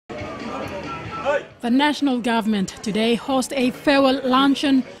The national government today hosts a farewell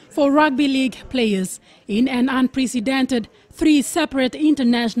luncheon for rugby league players in an unprecedented 3 separate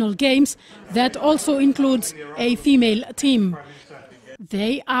international games that also includes a female team.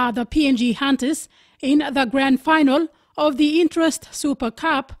 They are the PNG Hunters in the grand final of the Interest Super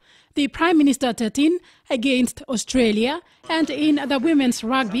Cup, the Prime Minister 13 against Australia, and in the women's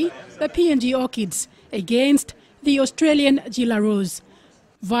rugby, the PNG Orchids against the Australian Gillaroos.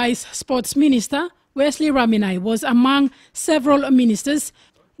 Vice Sports Minister Wesley Raminai was among several ministers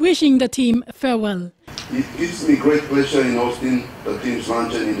wishing the team farewell. It gives me great pleasure in hosting the team's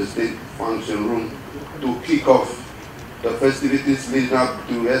luncheon in the State Function Room to kick off the festivities leading up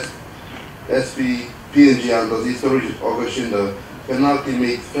to PNG Hunters' historic occasion, the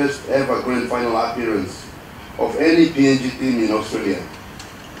penultimate first ever grand final appearance of any PNG team in Australia.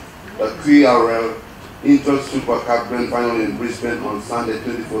 The QRL Interest Super Cup Grand Final in Brisbane on Sunday,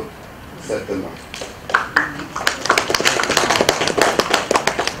 24th September.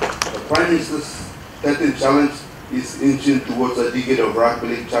 The Prime Minister's 13th challenge is inching towards a decade of rugby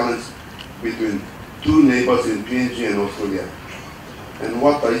league challenge between two neighbours in PNG and Australia. And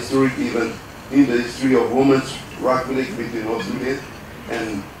what a historic event in the history of women's rugby league between Australia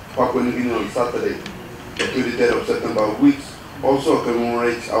and Papua New Guinea on Saturday, the 23rd of September, which also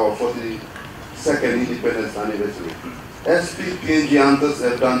commemorates our 42nd independence anniversary. PNG Hunters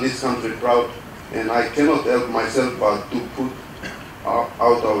have done this country proud, and I cannot help myself but to put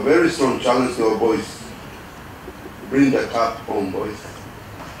out a very strong challenge to our boys. Bring the cup home, boys.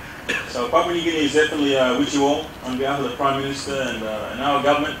 So Papua New Guinea is definitely with you all on behalf of the Prime Minister and our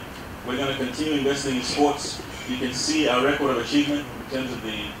government. We're going to continue investing in sports. You can see our record of achievement in terms of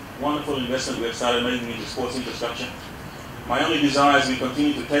the wonderful investment we have started making into sports infrastructure. My only desire is we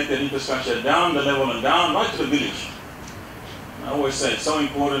continue to take that infrastructure down the level and down right to the village. I always say it's so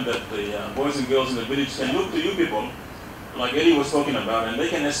important that the boys and girls in the village can look to you people, like Eddie was talking about, and they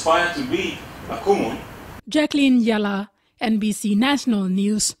can aspire to be a kumun. Jacqueline Yala, NBC National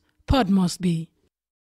News, Port Moresby.